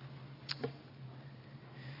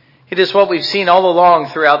 It is what we've seen all along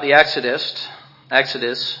throughout the Exodus,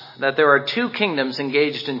 that there are two kingdoms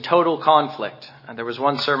engaged in total conflict. And there was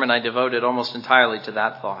one sermon I devoted almost entirely to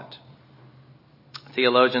that thought.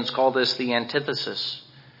 Theologians call this the antithesis.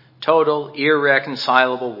 Total,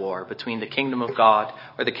 irreconcilable war between the kingdom of God,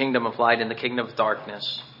 or the kingdom of light, and the kingdom of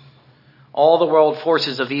darkness. All the world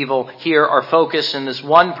forces of evil here are focused in this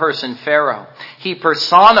one person, Pharaoh. He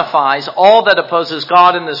personifies all that opposes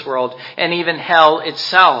God in this world, and even hell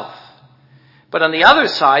itself. But on the other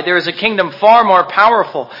side, there is a kingdom far more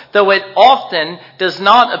powerful, though it often does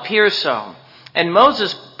not appear so. And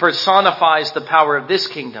Moses personifies the power of this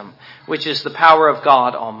kingdom, which is the power of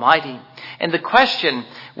God Almighty. And the question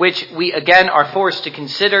which we again are forced to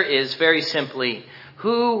consider is very simply,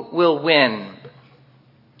 who will win?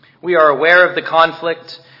 We are aware of the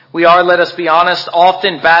conflict. We are, let us be honest,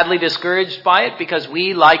 often badly discouraged by it because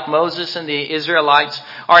we, like Moses and the Israelites,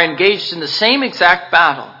 are engaged in the same exact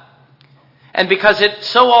battle. And because it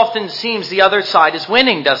so often seems the other side is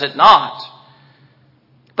winning, does it not?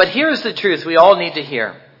 But here's the truth we all need to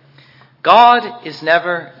hear. God is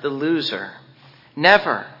never the loser.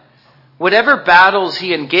 Never. Whatever battles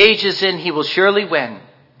he engages in, he will surely win.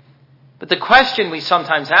 But the question we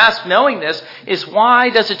sometimes ask, knowing this, is why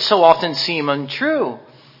does it so often seem untrue?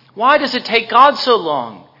 Why does it take God so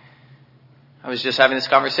long? I was just having this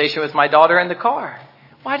conversation with my daughter in the car.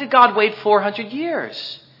 Why did God wait 400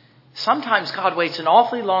 years? Sometimes God waits an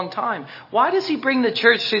awfully long time. Why does he bring the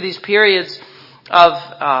church through these periods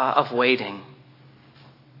of waiting?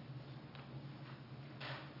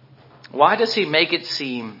 Why does he make it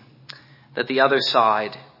seem that the other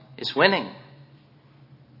side is winning,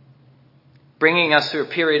 bringing us through a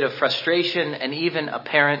period of frustration and even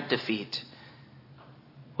apparent defeat?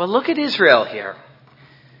 Well, look at Israel here.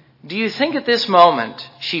 Do you think at this moment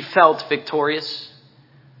she felt victorious?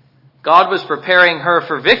 God was preparing her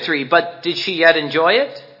for victory, but did she yet enjoy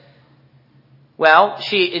it? Well,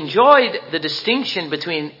 she enjoyed the distinction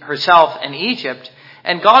between herself and Egypt,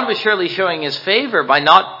 and God was surely showing his favor by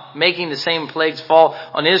not making the same plagues fall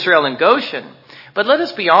on Israel and Goshen. But let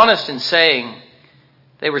us be honest in saying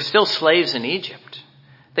they were still slaves in Egypt.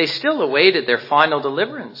 They still awaited their final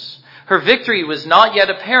deliverance. Her victory was not yet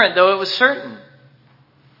apparent, though it was certain.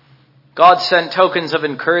 God sent tokens of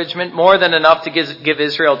encouragement, more than enough to give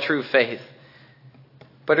Israel true faith.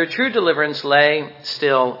 But her true deliverance lay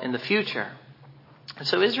still in the future. And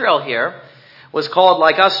so Israel here was called,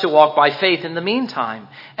 like us, to walk by faith in the meantime,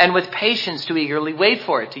 and with patience to eagerly wait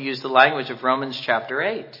for it, to use the language of Romans chapter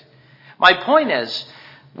 8. My point is,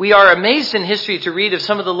 we are amazed in history to read of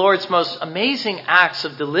some of the Lord's most amazing acts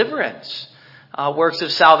of deliverance, works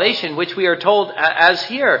of salvation, which we are told, as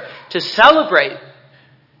here, to celebrate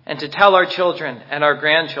and to tell our children and our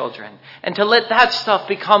grandchildren, and to let that stuff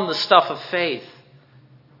become the stuff of faith.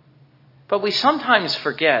 But we sometimes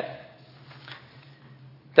forget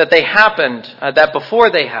that they happened, that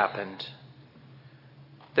before they happened,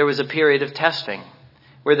 there was a period of testing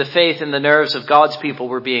where the faith and the nerves of God's people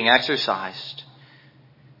were being exercised.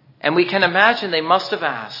 And we can imagine they must have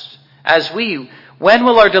asked, when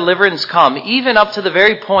will our deliverance come, even up to the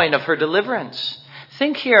very point of her deliverance?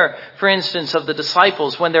 Think here, for instance, of the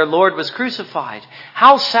disciples when their Lord was crucified.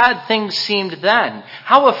 How sad things seemed then.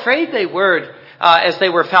 How afraid they were as they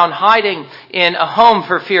were found hiding in a home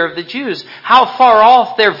for fear of the Jews. How far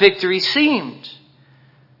off their victory seemed.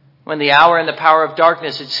 When the hour and the power of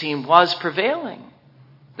darkness, it seemed, was prevailing.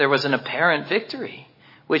 There was an apparent victory,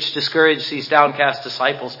 which discouraged these downcast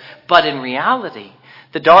disciples. But in reality,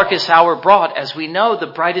 the darkest hour brought, as we know, the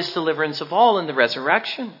brightest deliverance of all in the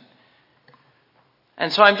resurrection.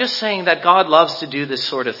 And so I'm just saying that God loves to do this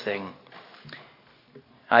sort of thing.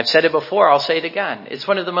 I've said it before, I'll say it again. It's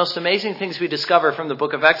one of the most amazing things we discover from the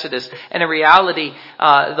book of Exodus, and in reality,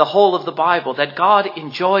 the whole of the Bible, that God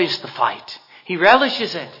enjoys the fight. He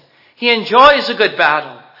relishes it. He enjoys a good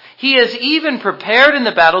battle. He is even prepared in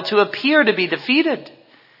the battle to appear to be defeated.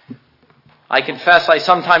 I confess I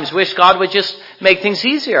sometimes wish God would just make things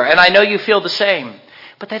easier, and I know you feel the same.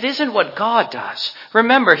 But that isn't what God does.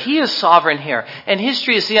 Remember, He is sovereign here, and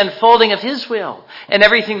history is the unfolding of His will. And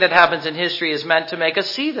everything that happens in history is meant to make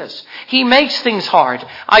us see this. He makes things hard.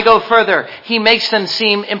 I go further. He makes them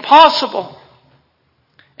seem impossible.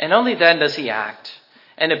 And only then does He act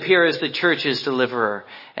and appear as the church's deliverer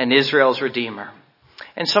and Israel's redeemer.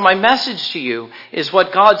 And so my message to you is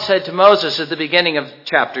what God said to Moses at the beginning of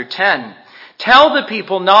chapter 10. Tell the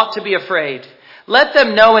people not to be afraid. Let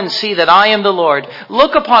them know and see that I am the Lord.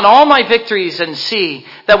 Look upon all my victories and see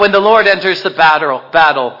that when the Lord enters the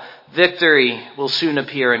battle, victory will soon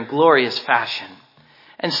appear in glorious fashion.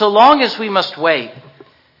 And so long as we must wait,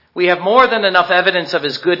 we have more than enough evidence of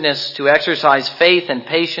His goodness to exercise faith and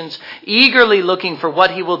patience, eagerly looking for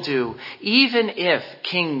what He will do, even if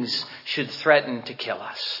kings should threaten to kill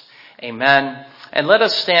us. Amen. And let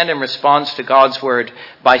us stand in response to God's word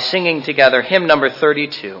by singing together hymn number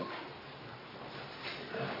 32.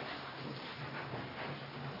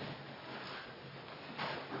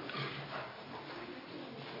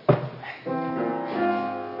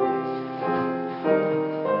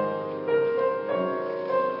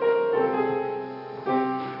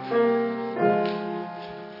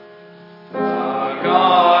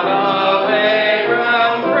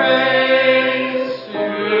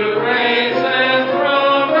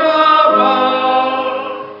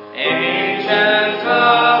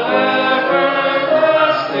 Of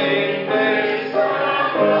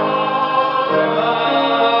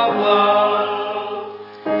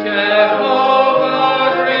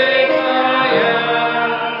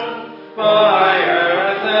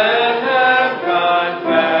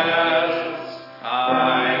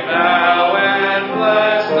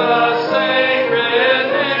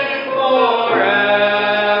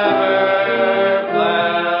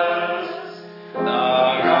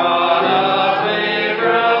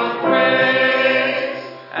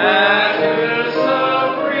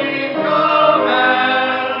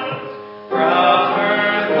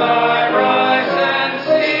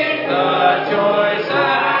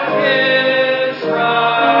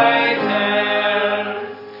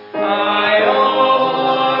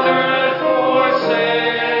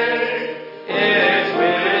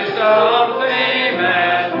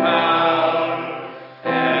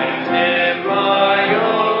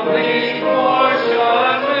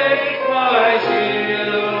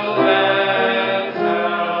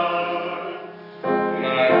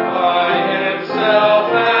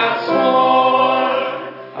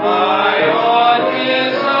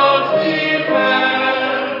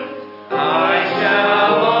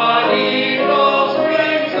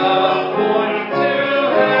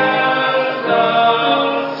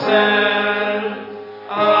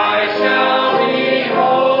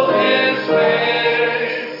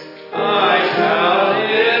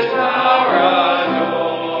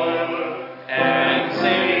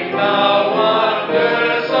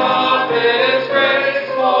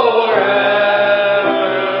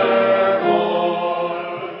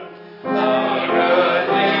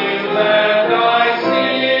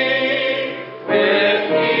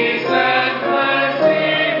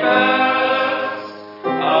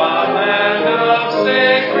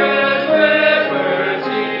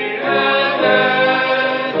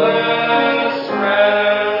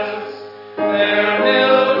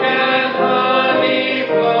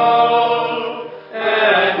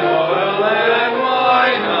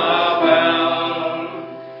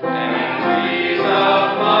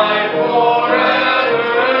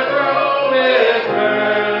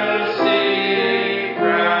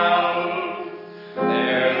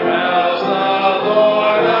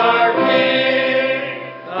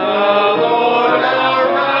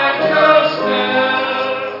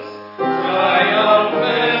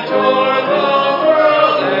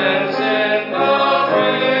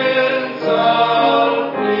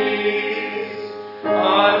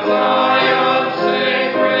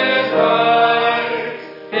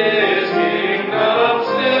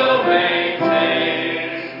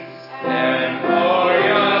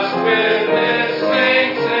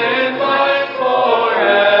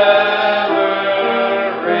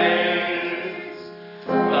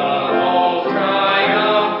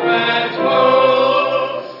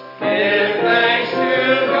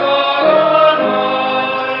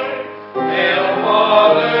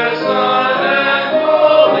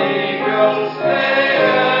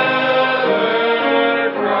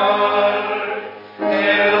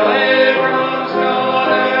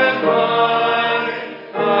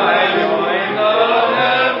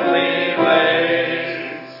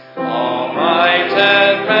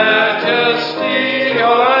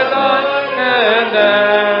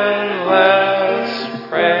and endless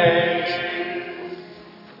praise.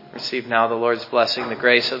 Receive now the Lord's blessing. The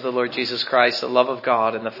grace of the Lord Jesus Christ, the love of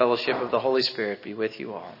God, and the fellowship of the Holy Spirit be with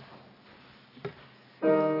you all.